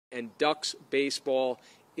and Ducks baseball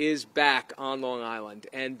is back on Long Island,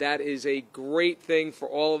 and that is a great thing for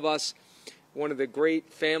all of us. One of the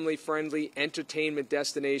great family-friendly entertainment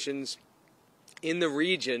destinations in the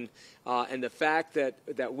region, and the fact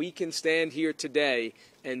that we can stand here today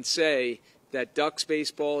and say that Ducks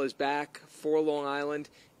baseball is back for Long Island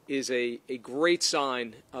is a great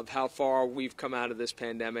sign of how far we've come out of this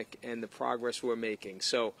pandemic and the progress we're making.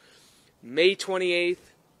 So May 28th,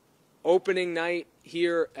 opening night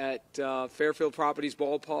here at Fairfield Properties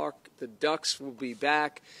Ballpark. The Ducks will be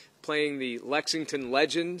back playing the Lexington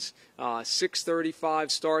Legends,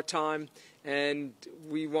 6:35 start time, and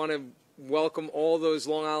we want to welcome all those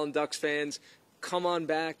Long Island Ducks fans. Come on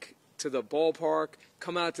back to the ballpark,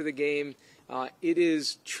 come out to the game. It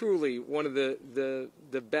is truly one of the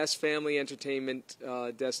best family entertainment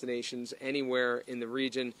destinations anywhere in the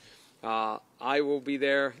region. I will be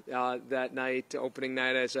there that night, opening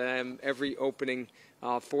night, as I am every opening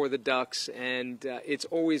for the Ducks, and it's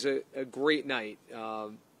always a great night.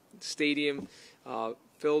 Stadium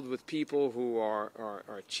filled with people who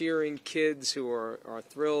are cheering, kids who are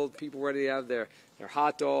thrilled, people ready to have their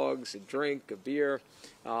hot dogs, a drink, a beer.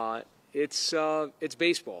 It's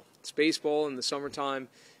baseball. It's baseball in the summertime.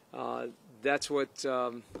 That's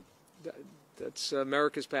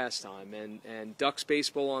America's pastime, and Ducks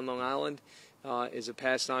baseball on Long Island is a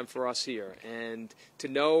pastime for us here. And to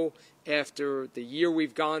know, after the year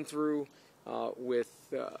we've gone through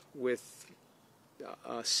with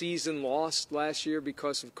a season lost last year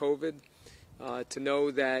because of COVID, to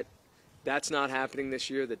know that that's not happening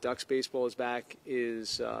this year, that Ducks baseball is back,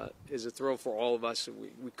 is a thrill for all of us.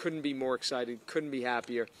 We couldn't be more excited, couldn't be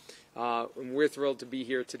happier. And we're thrilled to be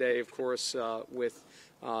here today, of course, with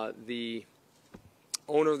the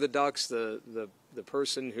owner of the Ducks, the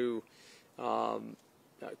person who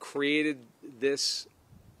created this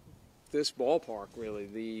ballpark, really,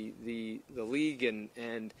 the league,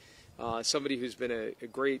 and somebody who's been a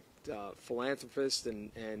great philanthropist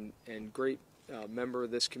and great member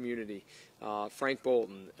of this community, Frank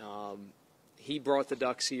Bolton. He brought the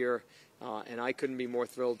Ducks here, and I couldn't be more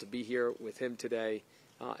thrilled to be here with him today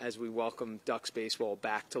as we welcome Ducks baseball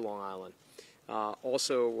back to Long Island.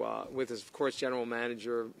 Also with us, of course, General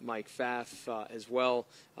Manager Mike Pfaff as well,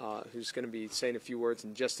 who's going to be saying a few words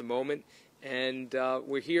in just a moment. And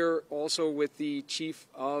we're here also with the Chief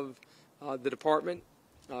of the Department,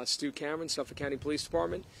 Stu Cameron, Suffolk County Police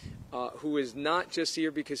Department, who is not just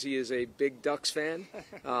here because he is a big Ducks fan,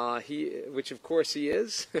 which of course he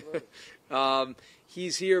is.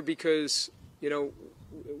 He's here because,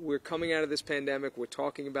 we're coming out of this pandemic, we're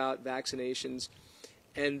talking about vaccinations,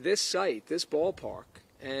 and this site, this ballpark,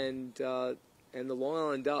 and the Long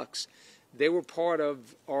Island Ducks, they were part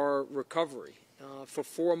of our recovery. For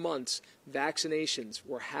 4 months, vaccinations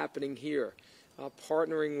were happening here,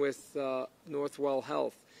 partnering with Northwell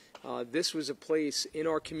Health. This was a place in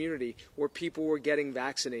our community where people were getting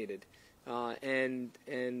vaccinated, and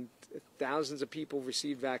thousands of people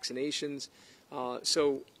received vaccinations.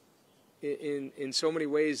 So in so many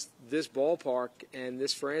ways, this ballpark and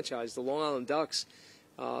this franchise, the Long Island Ducks,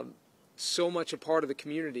 so much a part of the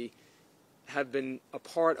community, have been a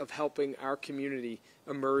part of helping our community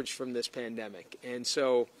emerge from this pandemic. And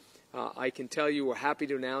so I can tell you we're happy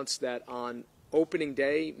to announce that on opening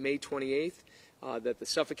day, May 28th, that the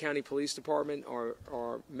Suffolk County Police Department,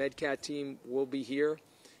 our MedCat team, will be here,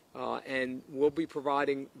 and we'll be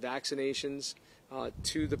providing vaccinations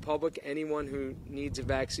to the public. Anyone who needs a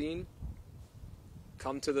vaccine,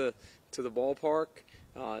 come to the ballpark,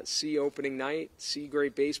 see opening night, see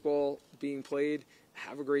great baseball being played,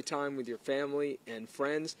 have a great time with your family and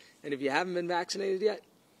friends. And if you haven't been vaccinated yet,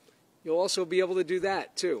 you'll also be able to do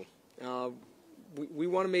that too. We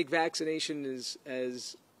want to make vaccination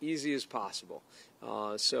as easy as possible.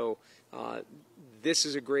 So this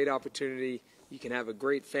is a great opportunity. You can have a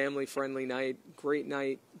great family-friendly night,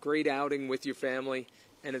 great outing with your family.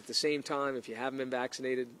 And at the same time, if you haven't been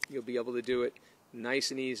vaccinated, you'll be able to do it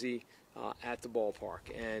nice and easy at the ballpark.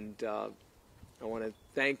 And I want to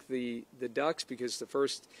thank the Ducks, because the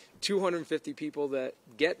first 250 people that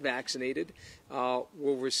get vaccinated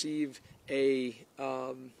will receive a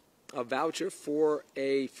voucher for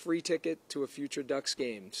a free ticket to a future Ducks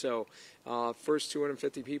game. So first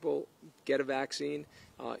 250 people get a vaccine,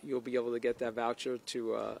 you'll be able to get that voucher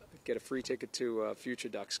to get a free ticket to a future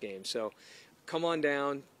Ducks game. So come on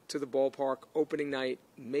down to the ballpark, opening night,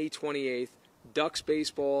 May 28th. Ducks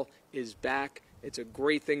baseball is back. It's a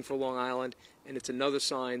great thing for Long Island, and it's another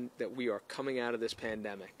sign that we are coming out of this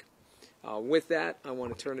pandemic. With that, I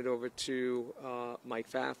want to turn it over to Mike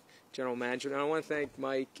Pfaff, General Manager. And I want to thank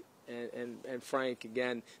Mike and Frank,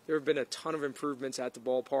 again, there have been a ton of improvements at the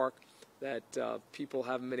ballpark that people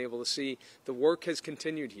haven't been able to see. The work has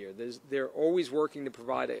continued here. They're always working to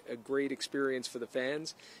provide a great experience for the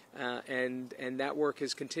fans, and that work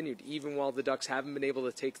has continued. Even while the Ducks haven't been able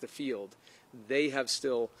to take the field, they have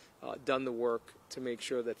still done the work to make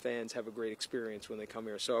sure that fans have a great experience when they come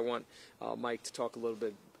here. So I want Mike to talk a little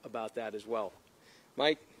bit about that as well.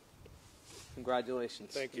 Mike,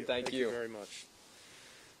 congratulations. Thank you. Thank you very much.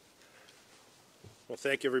 Well,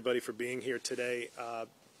 thank you, everybody, for being here today.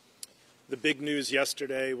 The big news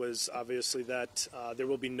yesterday was obviously that there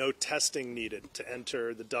will be no testing needed to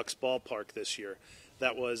enter the Ducks ballpark this year.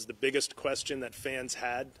 That was the biggest question that fans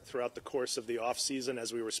had throughout the course of the offseason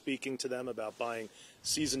as we were speaking to them about buying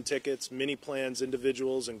season tickets, mini plans,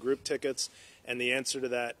 individuals, and group tickets. And the answer to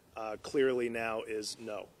that clearly now is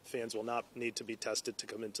no. Fans will not need to be tested to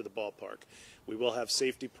come into the ballpark. We will have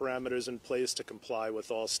safety parameters in place to comply with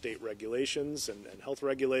all state regulations and health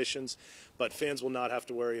regulations, but fans will not have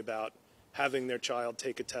to worry about having their child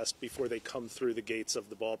take a test before they come through the gates of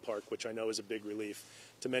the ballpark, which I know is a big relief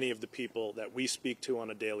to many of the people that we speak to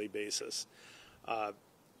on a daily basis.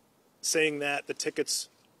 Saying that, the tickets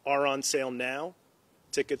are on sale now.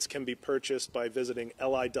 Tickets can be purchased by visiting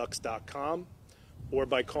liducks.com or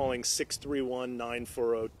by calling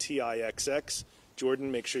 631-940-TIXX. Jordan,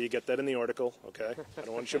 make sure you get that in the article, okay? I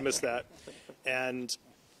don't want you to miss that. And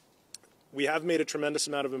we have made a tremendous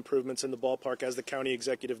amount of improvements in the ballpark, as the county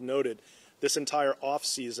executive noted. This entire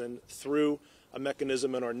off-season, through a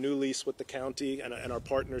mechanism in our new lease with the county and our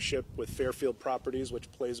partnership with Fairfield Properties, which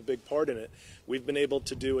plays a big part in it, we've been able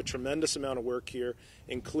to do a tremendous amount of work here,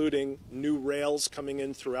 including new rails coming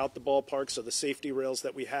in throughout the ballpark. So the safety rails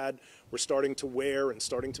that we had were starting to wear and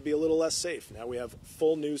starting to be a little less safe. Now we have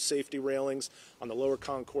full new safety railings on the lower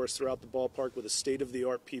concourse throughout the ballpark with a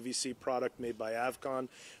state-of-the-art PVC product made by Avcon.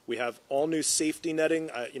 We have all new safety netting.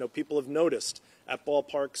 People have noticed at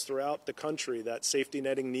ballparks throughout the country that safety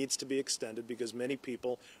netting needs to be extended because many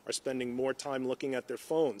people are spending more time looking at their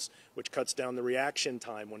phones, which cuts down the reaction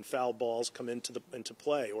time when foul balls come into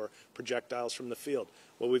play or projectiles from the field.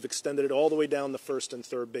 Well, we've extended it all the way down the first and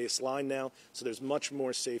third base line now, so there's much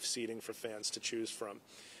more safe seating for fans to choose from.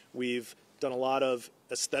 We've done a lot of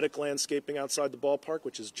aesthetic landscaping outside the ballpark,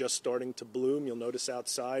 which is just starting to bloom. You'll notice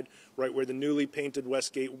outside, right where the newly painted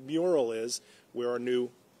Westgate mural is, where our new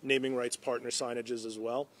naming rights partner signage is as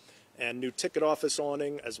well, and new ticket office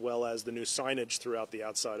awning, as well as the new signage throughout the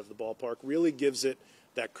outside of the ballpark, really gives it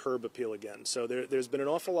that curb appeal again. So there's been an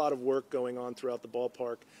awful lot of work going on throughout the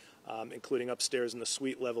ballpark, including upstairs in the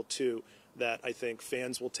suite level 2, that I think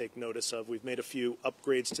fans will take notice of. We've made a few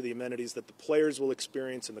upgrades to the amenities that the players will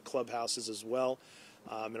experience in the clubhouses as well,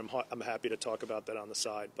 and I'm happy to talk about that on the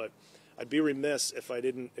side. But I'd be remiss if I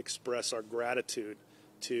didn't express our gratitude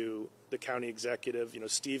to the county executive.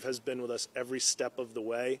 Steve has been with us every step of the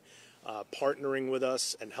way, partnering with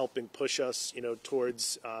us and helping push us,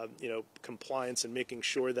 towards, compliance and making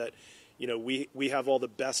sure that, we have all the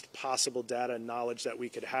best possible data and knowledge that we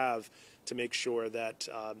could have to make sure that,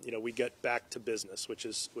 we get back to business, which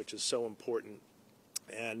is so important.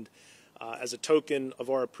 And as a token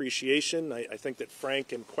of our appreciation, I think that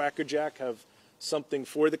Frank and Quackerjack have something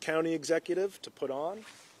for the county executive to put on.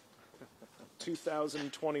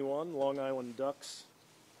 2021 Long Island Ducks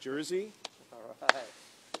jersey. All right. I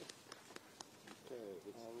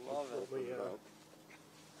love it.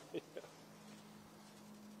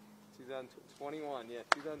 2021, yeah,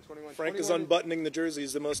 2021. Frank is unbuttoning the jersey.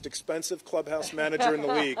 He's the most expensive clubhouse manager in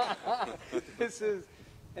the league. This is,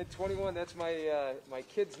 at 21, that's my my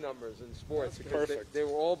kids' numbers in sports. That's perfect. They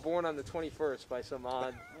were all born on the 21st by some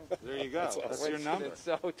odd. There you go. That's your number.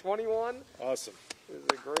 So 21. Awesome. Is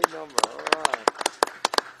a great number. All right.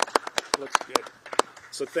 Looks good.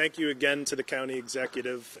 So thank you again to the county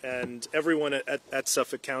executive and everyone at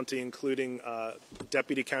Suffolk County, including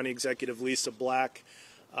Deputy County Executive Lisa Black,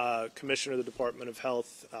 Commissioner of the Department of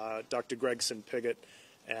Health, Dr. Gregson Piggott,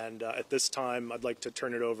 and at this time I'd like to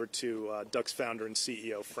turn it over to Ducks founder and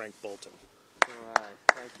CEO Frank Bolton. All right.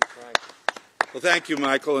 Thank you, Frank. Well, thank you,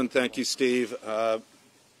 Michael, and thank you, Steve.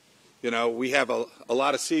 We have a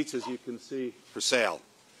lot of seats, as you can see, for sale.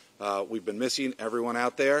 We've been missing everyone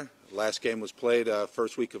out there. Last game was played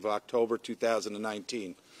first week of October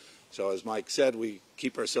 2019. So as Mike said, we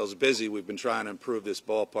keep ourselves busy. We've been trying to improve this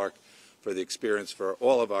ballpark for the experience for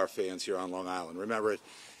all of our fans here on Long Island. Remember, it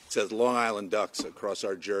says Long Island Ducks across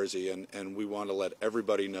our jersey, and we want to let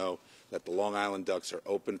everybody know that the Long Island Ducks are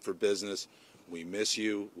open for business. We miss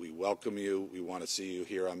you. We welcome you. We want to see you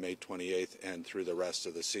here on May 28th and through the rest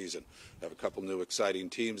of the season. We have a couple new exciting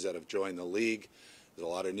teams that have joined the league. There's a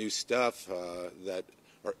lot of new stuff that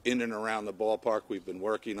are in and around the ballpark we've been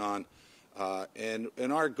working on.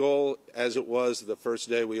 And our goal, as it was the first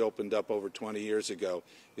day we opened up over 20 years ago,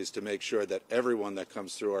 is to make sure that everyone that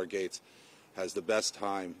comes through our gates has the best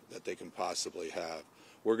time that they can possibly have.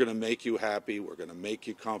 We're going to make you happy. We're going to make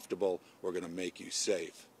you comfortable. We're going to make you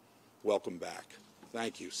safe. Welcome back.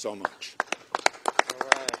 Thank you so much. All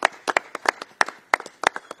right.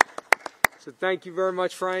 So thank you very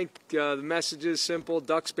much, Frank. The message is simple.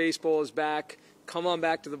 Ducks baseball is back. Come on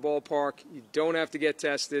back to the ballpark. You don't have to get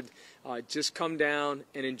tested. Just come down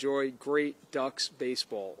and enjoy great Ducks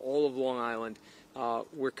baseball, all of Long Island.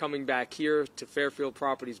 We're coming back here to Fairfield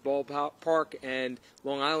Properties Ballpark, and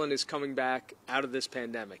Long Island is coming back out of this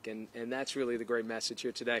pandemic, and that's really the great message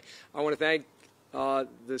here today. I want to thank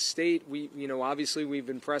the state. Obviously we've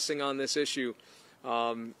been pressing on this issue,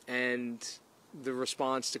 and the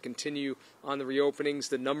response to continue on the reopenings.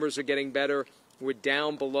 The numbers are getting better. We're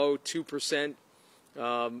down below 2%.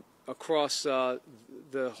 Across the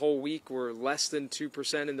whole week, we're less than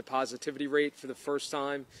 2% in the positivity rate for the first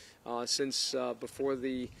time since before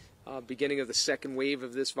the beginning of the second wave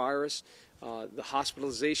of this virus. The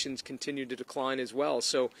hospitalizations continue to decline as well.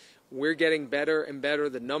 So we're getting better and better.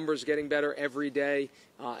 The numbers getting better every day,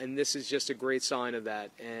 and this is just a great sign of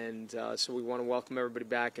that. And so we want to welcome everybody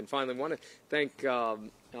back. And finally, want to thank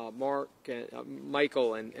Mark,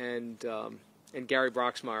 Michael, and Gary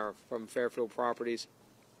Broxmeyer from Fairfield Properties.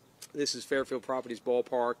 This is Fairfield Properties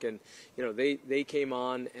Ballpark, and they came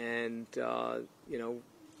on, and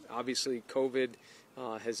obviously COVID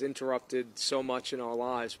has interrupted so much in our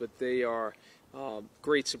lives, but they are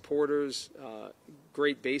great supporters,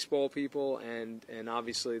 great baseball people, and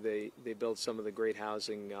obviously they build some of the great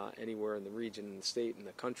housing anywhere in the region, in the state, and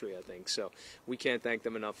the country, I think. So we can't thank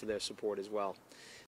them enough for their support as well.